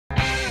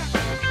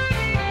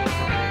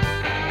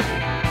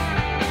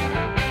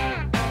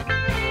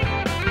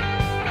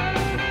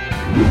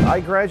I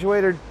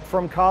graduated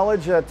from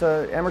college at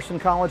Emerson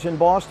College in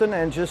Boston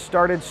and just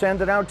started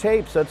sending out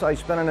tapes. I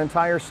spent an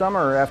entire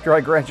summer after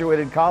I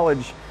graduated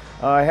college.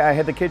 I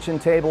had the kitchen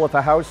table at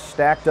the house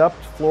stacked up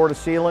floor to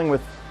ceiling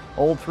with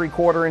old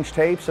 3/4-inch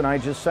tapes, and I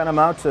just sent them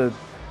out to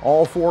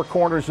all 4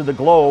 corners of the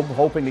globe,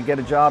 hoping to get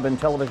a job in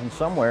television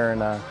somewhere.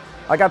 And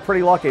I got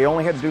pretty lucky. I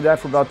only had to do that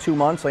for about 2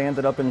 months. I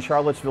ended up in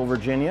Charlottesville,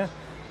 Virginia,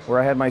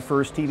 where I had my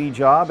first TV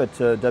job at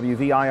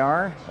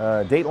WVIR,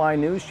 Dateline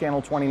News,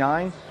 Channel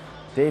 29.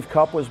 Dave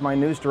Cupp was my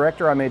news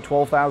director. I made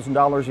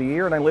 $12,000 a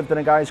year, and I lived in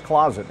a guy's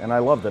closet, and I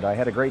loved it. I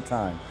had a great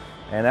time.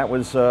 And that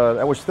was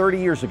 30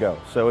 years ago,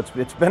 so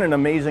it's been an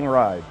amazing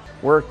ride.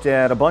 Worked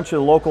at a bunch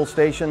of local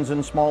stations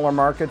in smaller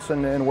markets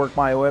and worked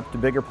my way up to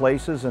bigger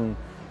places, and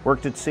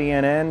worked at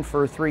CNN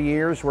for 3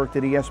 years, worked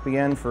at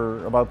ESPN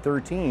for about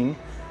 13,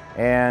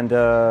 and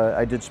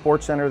I did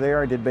SportsCenter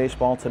there, I did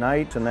Baseball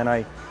Tonight, and then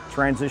I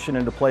transitioned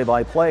into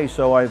play-by-play,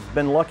 so I've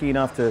been lucky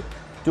enough to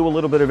do a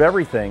little bit of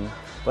everything.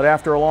 But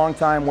after a long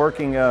time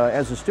working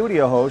as a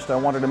studio host, I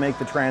wanted to make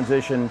the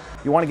transition.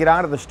 You want to get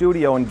out of the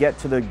studio and get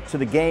to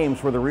the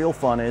games where the real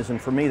fun is, and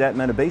for me that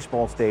meant a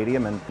baseball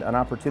stadium, and an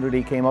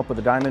opportunity came up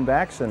with the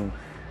Diamondbacks, and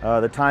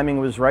the timing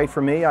was right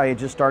for me. I had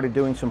just started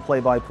doing some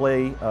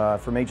play-by-play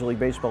for Major League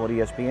Baseball at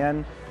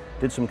ESPN,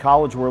 did some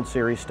College World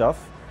Series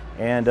stuff,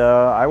 and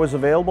I was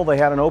available. They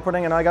had an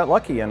opening, and I got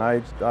lucky, and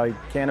I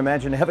can't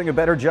imagine having a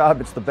better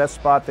job. It's the best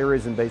spot there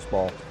is in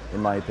baseball,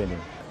 in my opinion.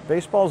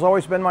 Baseball's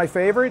always been my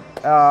favorite.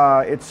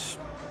 It's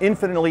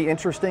infinitely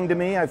interesting to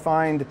me. I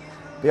find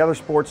the other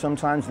sports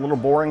sometimes a little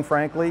boring,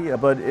 frankly,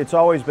 but it's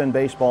always been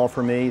baseball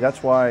for me.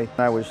 That's why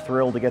I was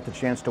thrilled to get the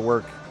chance to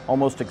work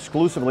almost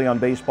exclusively on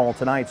Baseball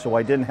Tonight, so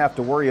I didn't have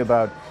to worry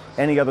about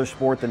any other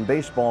sport than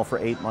baseball for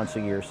 8 months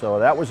a year. So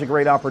that was a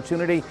great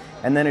opportunity,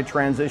 and then it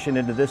transitioned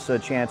into this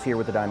chance here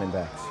with the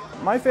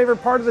Diamondbacks. My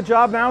favorite part of the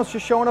job now is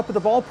just showing up at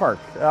the ballpark.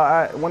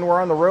 When we're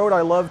on the road,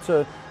 I love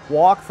to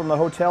walk from the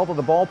hotel to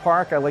the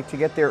ballpark. I like to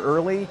get there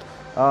early.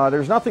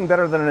 There's nothing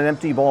better than an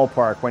empty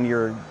ballpark when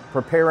you're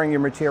preparing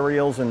your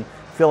materials and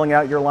filling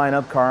out your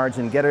lineup cards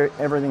and get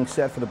everything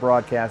set for the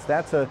broadcast.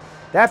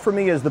 That for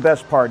me is the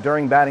best part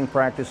during batting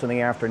practice in the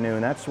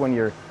afternoon. That's when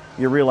you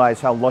realize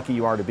how lucky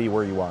you are to be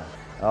where you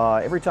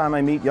are. Every time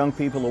I meet young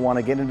people who want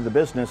to get into the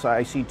business,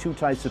 I see 2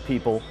 types of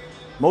people.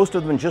 Most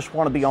of them just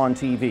want to be on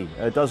TV.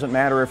 It doesn't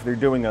matter if they're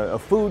doing a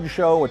food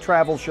show, a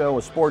travel show,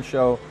 a sports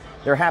show.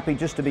 They're happy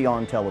just to be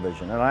on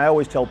television. And I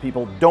always tell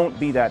people, don't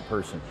be that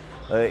person.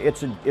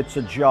 It's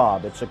a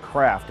job, it's a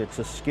craft, it's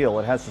a skill.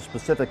 It has a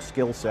specific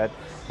skill set,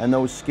 and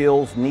those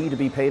skills need to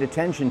be paid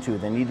attention to.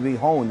 They need to be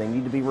honed, they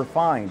need to be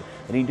refined,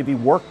 they need to be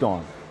worked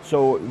on.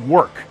 So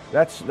work.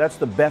 That's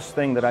the best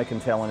thing that I can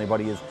tell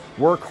anybody is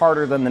work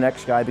harder than the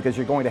next guy, because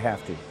you're going to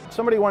have to.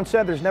 Somebody once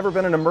said there's never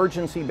been an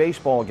emergency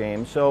baseball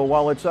game, so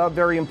while it's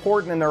very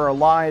important and there are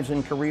lives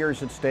and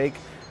careers at stake,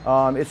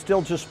 it's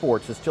still just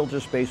sports, it's still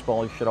just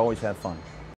baseball. You should always have fun.